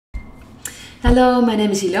Hello, my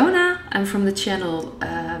name is Ilona. I'm from the channel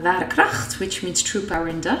Ware Kracht, which means true power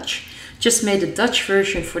in Dutch. Just made a Dutch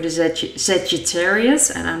version for the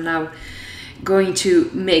Sagittarius, and I'm now going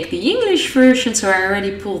to make the English version. So I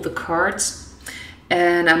already pulled the cards,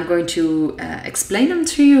 and I'm going to explain them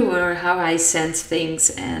to you, or how I sense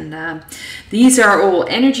things. And these are all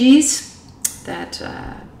energies that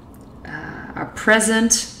are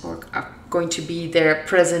present, or are going to be there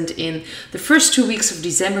present in the first 2 weeks of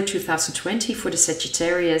December 2020 for the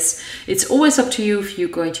Sagittarius. It's always up to you if you're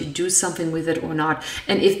going to do something with it or not,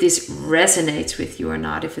 and if this resonates with you or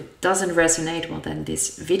not. If it doesn't resonate, well, then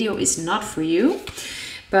this video is not for you,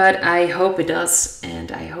 but I hope it does,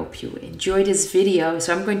 and I hope you enjoy this video.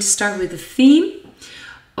 So I'm going to start with the theme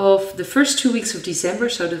of the first 2 weeks of December,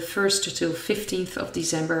 so the 1st till 15th of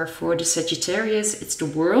December for the Sagittarius. It's the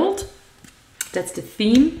world. That's the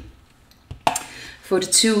theme for the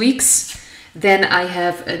 2 weeks. Then I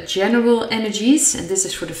have general energies, and this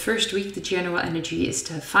is for the first week. The general energy is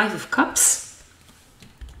the 5 of Cups.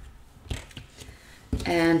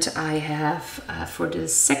 And I have for the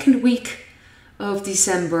second week of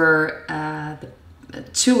December the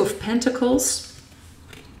 2 of Pentacles.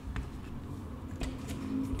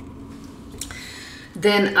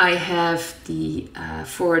 Then I have the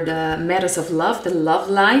for the matters of love, the love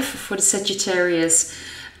life for the Sagittarius,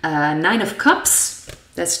 9 of Cups.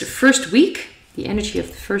 That's the first week, the energy of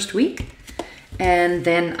the first week. And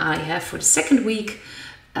then I have for the second week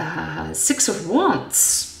 6 of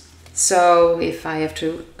Wands. So if I have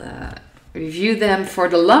to review them for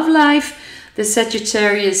the love life, the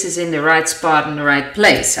Sagittarius is in the right spot, in the right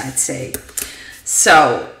place, I'd say.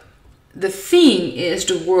 So the theme is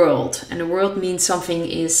the world, and the world means something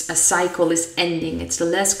is, a cycle is ending. It's the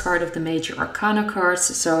last card of the major arcana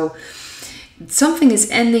cards. So something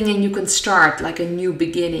is ending and you can start, like a new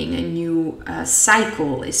beginning, a new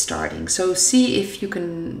cycle is starting. So see if you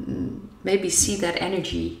can maybe see that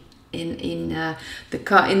energy in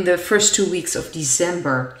the first 2 weeks of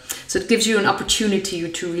December. So it gives you an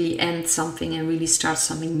opportunity to really end something and really start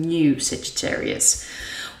something new, Sagittarius.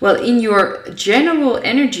 Well, in your general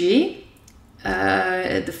energy,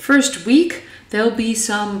 the first week, there'll be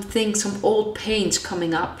some old pains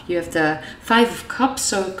coming up. You have the 5 of Cups,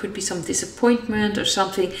 so it could be some disappointment or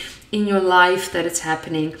something in your life that is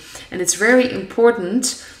happening. And it's very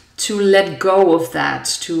important to let go of that,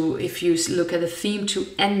 to, if you look at the theme, to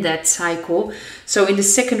end that cycle. So in the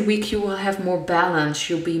second week, you will have more balance.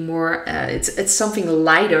 You'll be more, it's something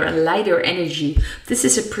lighter, a lighter energy. This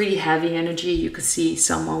is a pretty heavy energy. You can see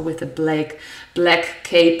someone with a black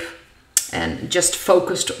cape, and just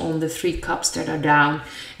focused on the 3 cups that are down,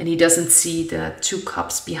 and he doesn't see the 2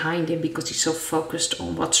 cups behind him because he's so focused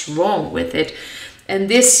on what's wrong with it. And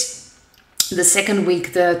this, the second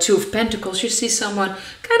week, the 2 of Pentacles, you see someone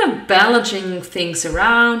kind of balancing things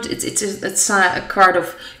around. It's a card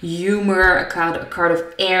of humor, a card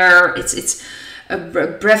of air. It's a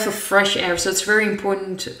breath of fresh air. So it's very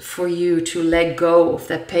important for you to let go of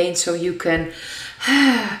that pain so you can,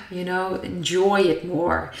 you know, enjoy it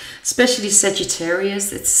more. Especially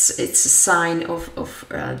Sagittarius, it's a sign of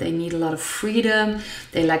they need a lot of freedom.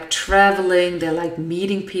 They like traveling, they like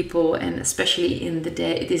meeting people, and especially in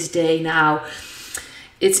this day now,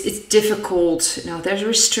 it's difficult. You know, there's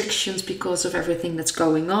restrictions because of everything that's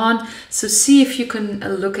going on. So see if you can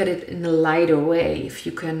look at it in a lighter way, if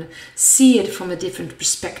you can see it from a different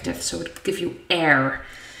perspective, so it gives you air.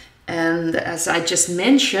 And as I just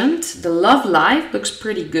mentioned, the love life looks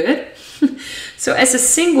pretty good. So as a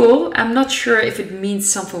single, I'm not sure if it means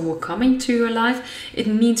something will come into your life. It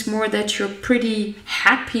means more that you're pretty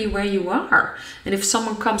happy where you are. And if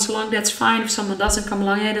someone comes along, that's fine. If someone doesn't come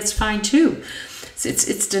along, yeah, that's fine too. So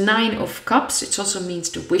it's the 9 of Cups. It also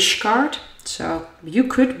means the wish card. So you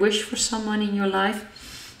could wish for someone in your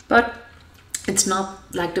life, but it's not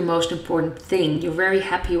like the most important thing. You're very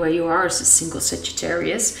happy where you are as a single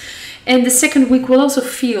Sagittarius. And the second week will also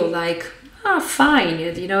feel like, fine.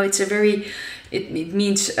 You know, it's a very, it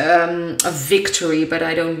means a victory, but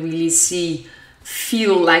I don't really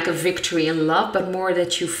feel like a victory in love, but more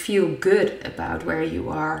that you feel good about where you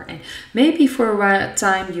are. And maybe for a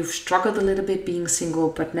time you've struggled a little bit being single,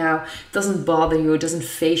 but now it doesn't bother you, it doesn't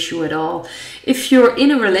faze you at all. If you're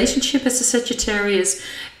in a relationship as a Sagittarius,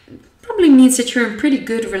 probably means that you're in a pretty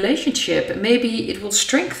good relationship. Maybe it will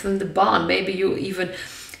strengthen the bond. Maybe you even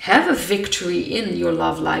have a victory in your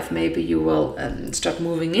love life. Maybe you will start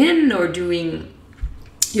moving in, or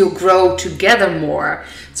you'll grow together more.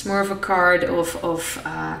 It's more of a card of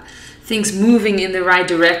things moving in the right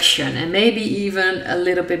direction, and maybe even a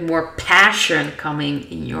little bit more passion coming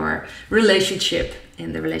in your relationship,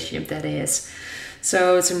 in the relationship that is.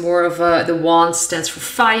 So it's more of a, the wand stands for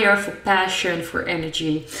fire, for passion, for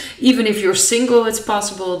energy. Even if you're single, it's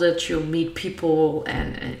possible that you'll meet people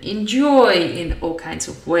and enjoy in all kinds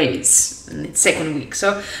of ways in the second week.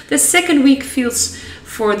 So the second week feels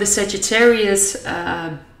for the Sagittarius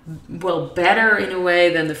well, better in a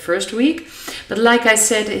way than the first week. But like I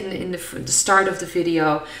said in the start of the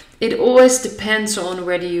video, it always depends on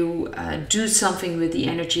whether you do something with the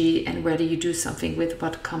energy and whether you do something with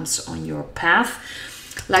what comes on your path.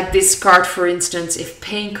 Like this card, for instance, if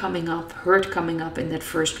pain coming up, hurt coming up in that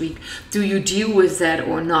first week, do you deal with that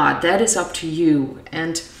or not? That is up to you.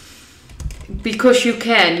 And because you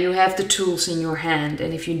can, you have the tools in your hand,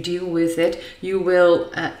 and if you deal with it, you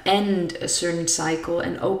will end a certain cycle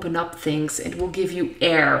and open up things. It will give you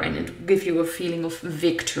air and it will give you a feeling of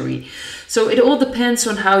victory. So it all depends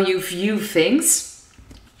on how you view things.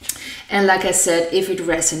 And like I said, if it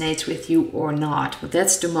resonates with you or not. But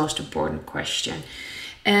that's the most important question.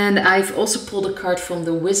 And I've also pulled a card from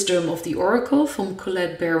the Wisdom of the Oracle from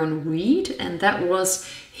Colette Baron Reid, and that was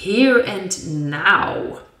Here and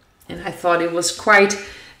Now. And I thought it was quite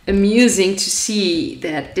amusing to see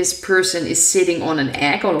that this person is sitting on an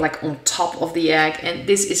egg, or like on top of the egg. And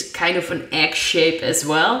this is kind of an egg shape as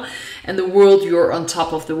well. And the world, you're on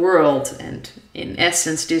top of the world. And in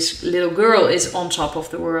essence, this little girl is on top of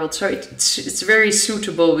the world. So it's very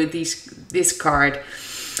suitable with this card.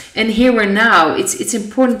 And here and now, it's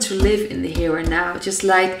important to live in the here and now. Just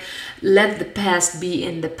like let the past be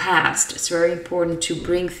in the past. It's very important to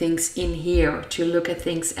bring things in here, to look at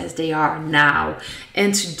things as they are now,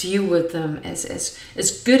 and to deal with them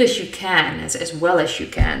as good as you can, as well as you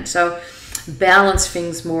can. So balance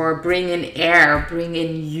things more, bring in air, bring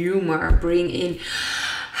in humor, bring in...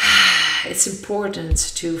 It's important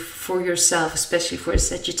for yourself, especially for a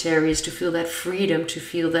Sagittarius, to feel that freedom, to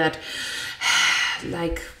feel that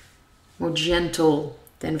like more gentle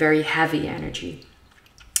than very heavy energy.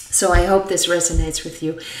 So I hope this resonates with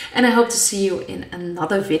you, and I hope to see you in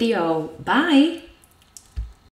another video. Bye!